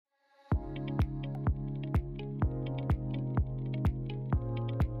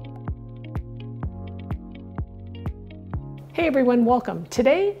Hey everyone, welcome.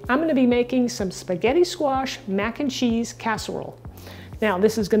 Today I'm going to be making some spaghetti squash mac and cheese casserole. Now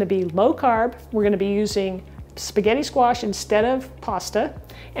this is going to be low carb. We're going to be using spaghetti squash instead of pasta.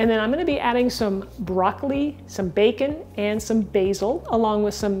 And then I'm going to be adding some broccoli, some bacon, and some basil, along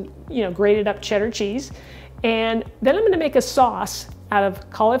with some, grated up cheddar cheese. And then I'm going to make a sauce out of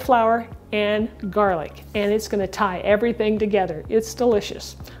cauliflower and garlic. And it's going to tie everything together. It's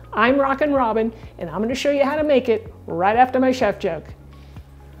delicious. I'm Rockin' Robin, and I'm going to show you how to make it right after my chef joke.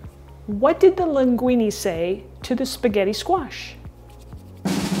 What did the linguine say to the spaghetti squash?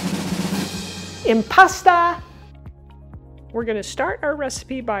 Impasta! We're going to start our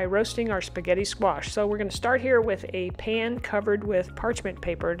recipe by roasting our spaghetti squash. So we're going to start here with a pan covered with parchment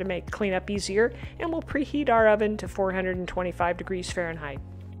paper to make cleanup easier, and we'll preheat our oven to 425 degrees Fahrenheit.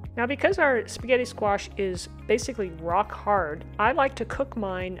 Now, because our spaghetti squash is basically rock hard, I like to cook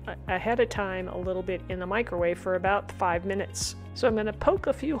mine ahead of time a little bit in the microwave for about 5 minutes. So I'm going to poke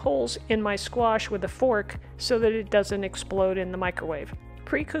a few holes in my squash with a fork so that it doesn't explode in the microwave.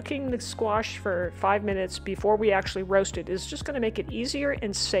 Pre-cooking the squash for 5 minutes before we actually roast it is just going to make it easier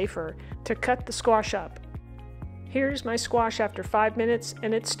and safer to cut the squash up. Here's my squash after 5 minutes,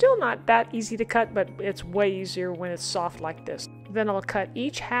 and it's still not that easy to cut, but it's way easier when it's soft like this. Then I'll cut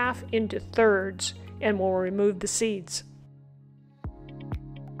each half into thirds and we'll remove the seeds.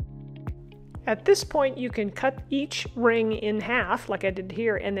 At this point, you can cut each ring in half like I did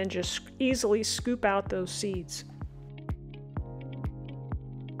here and then just easily scoop out those seeds.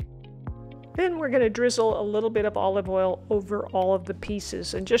 Then we're going to drizzle a little bit of olive oil over all of the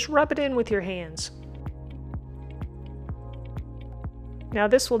pieces and just rub it in with your hands. Now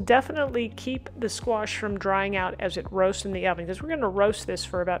this will definitely keep the squash from drying out as it roasts in the oven, because we're going to roast this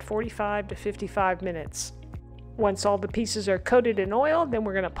for about 45 to 55 minutes. Once all the pieces are coated in oil, then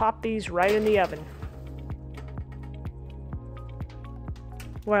we're going to pop these right in the oven.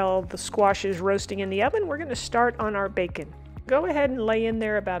 While the squash is roasting in the oven, we're going to start on our bacon. Go ahead and lay in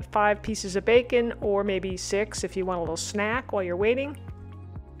there about 5 pieces of bacon, or maybe 6 if you want a little snack while you're waiting.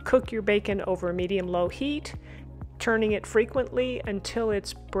 Cook your bacon over medium-low heat, turning it frequently until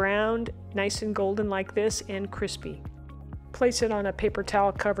it's browned, nice and golden like this, and crispy. Place it on a paper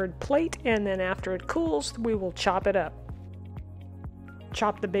towel covered plate, and then after it cools, we will chop it up.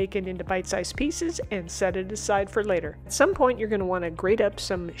 Chop the bacon into bite-sized pieces and set it aside for later. At some point, you're going to want to grate up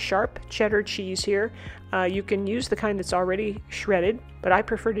some sharp cheddar cheese here. You can use the kind that's already shredded, but I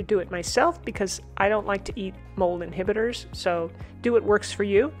prefer to do it myself because I don't like to eat mold inhibitors, so do what works for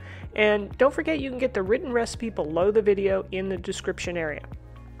you. And don't forget, you can get the written recipe below the video in the description area.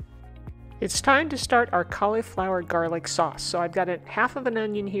 It's time to start our cauliflower garlic sauce. So I've got half of an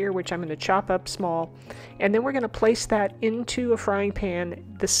onion here, which I'm going to chop up small, and then we're going to place that into a frying pan,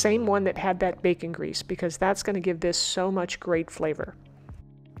 the same one that had that bacon grease, because that's going to give this so much great flavor.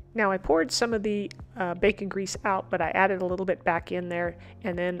 Now I poured some of the bacon grease out, but I added a little bit back in there,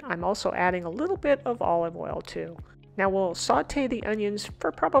 and then I'm also adding a little bit of olive oil too. Now we'll saute the onions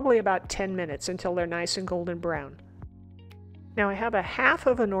for probably about 10 minutes until they're nice and golden brown. Now I have a half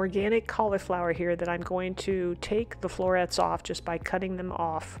of an organic cauliflower here that I'm going to take the florets off just by cutting them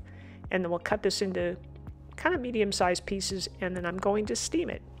off. And then we'll cut this into kind of medium-sized pieces, and then I'm going to steam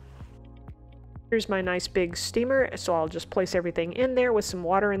it. Here's my nice big steamer, so I'll just place everything in there with some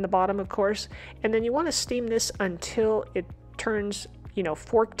water in the bottom, of course. And then you want to steam this until it turns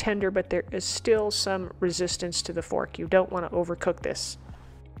fork tender, but there is still some resistance to the fork. You don't want to overcook this.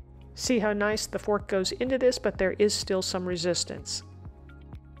 See how nice the fork goes into this, but there is still some resistance.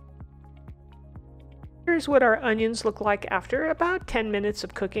 Here's what our onions look like after about 10 minutes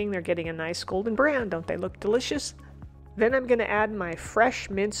of cooking. They're getting a nice golden brown. Don't they look delicious? Then I'm going to add my fresh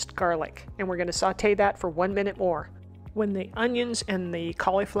minced garlic, and we're going to saute that for 1 minute more. When the onions and the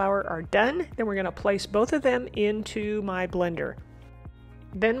cauliflower are done, then we're going to place both of them into my blender.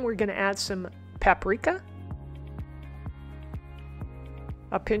 Then we're going to add some paprika,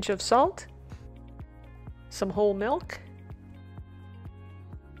 a pinch of salt, some whole milk.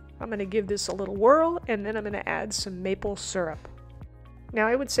 I'm going to give this a little whirl, and then I'm going to add some maple syrup. Now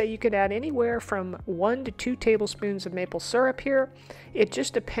I would say you could add anywhere from 1 to 2 tablespoons of maple syrup here. It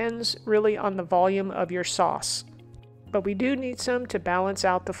just depends really on the volume of your sauce. But we do need some to balance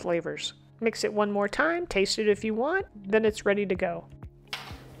out the flavors. Mix it one more time, taste it if you want, then it's ready to go.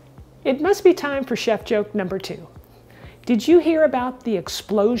 It must be time for chef joke number 2. Did you hear about the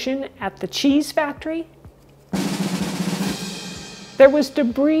explosion at the cheese factory? There was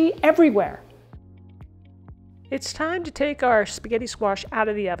debris everywhere. It's time to take our spaghetti squash out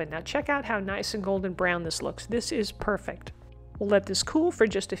of the oven. Now check out how nice and golden brown this looks. This is perfect. We'll let this cool for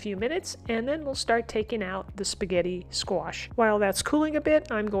just a few minutes, and then we'll start taking out the spaghetti squash. While that's cooling a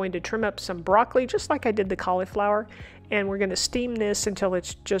bit, I'm going to trim up some broccoli, just like I did the cauliflower, and we're going to steam this until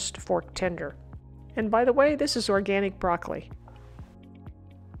it's just fork tender. And by the way, this is organic broccoli.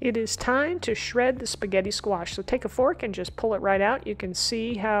 It is time to shred the spaghetti squash. So take a fork and just pull it right out. You can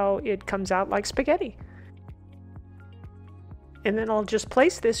see how it comes out like spaghetti. And then I'll just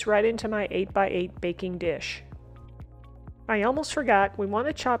place this right into my 8x8 baking dish. I almost forgot, we want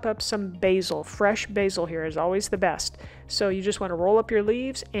to chop up some basil. Fresh basil here is always the best. So you just want to roll up your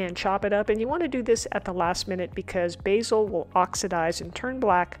leaves and chop it up, and you want to do this at the last minute because basil will oxidize and turn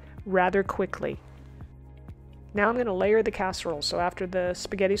black rather quickly. Now I'm going to layer the casserole. So after the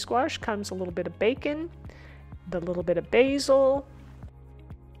spaghetti squash comes a little bit of bacon, the little bit of basil,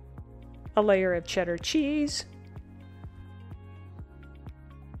 a layer of cheddar cheese,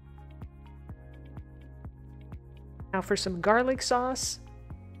 now for some garlic sauce.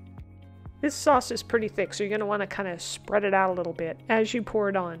 This sauce is pretty thick, so you're going to want to kind of spread it out a little bit as you pour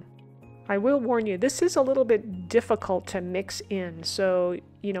it on. I will warn you, this is a little bit difficult to mix in, so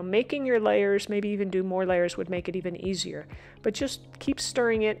making your layers, maybe even do more layers, would make it even easier. But just keep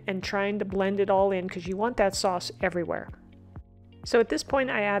stirring it and trying to blend it all in because you want that sauce everywhere. So at this point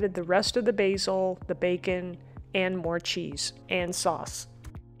I added the rest of the basil, the bacon, and more cheese and sauce.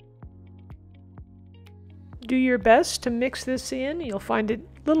 Do your best to mix this in. You'll find it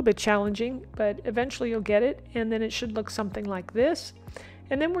a little bit challenging, but eventually you'll get it, and then it should look something like this.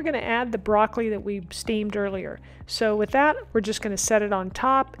 And then we're going to add the broccoli that we steamed earlier. So with that, we're just going to set it on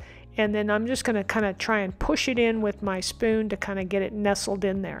top, and then I'm just going to kind of try and push it in with my spoon to kind of get it nestled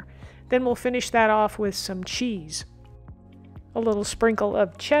in there. Then we'll finish that off with some cheese, a little sprinkle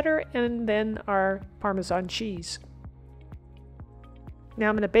of cheddar, and then our Parmesan cheese. Now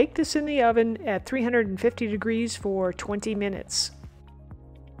I'm going to bake this in the oven at 350 degrees for 20 minutes.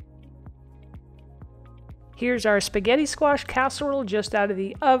 Here's our spaghetti squash casserole just out of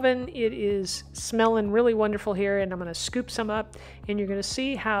the oven. It is smelling really wonderful here, and I'm going to scoop some up, and you're going to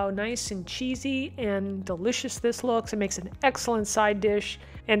see how nice and cheesy and delicious this looks. It makes an excellent side dish,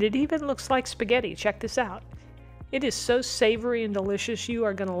 and it even looks like spaghetti. Check this out. It is so savory and delicious. You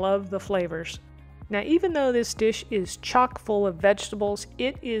are going to love the flavors. Now, even though this dish is chock full of vegetables,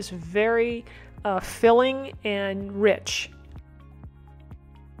 it is very filling and rich.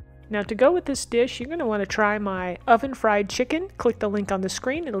 Now, to go with this dish, you're going to want to try my oven fried chicken. Click the link on the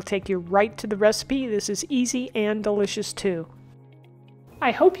screen. It'll take you right to the recipe. This is easy and delicious too.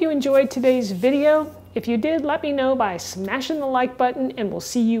 I hope you enjoyed today's video. If you did, let me know by smashing the like button, and we'll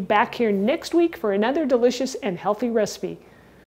see you back here next week for another delicious and healthy recipe.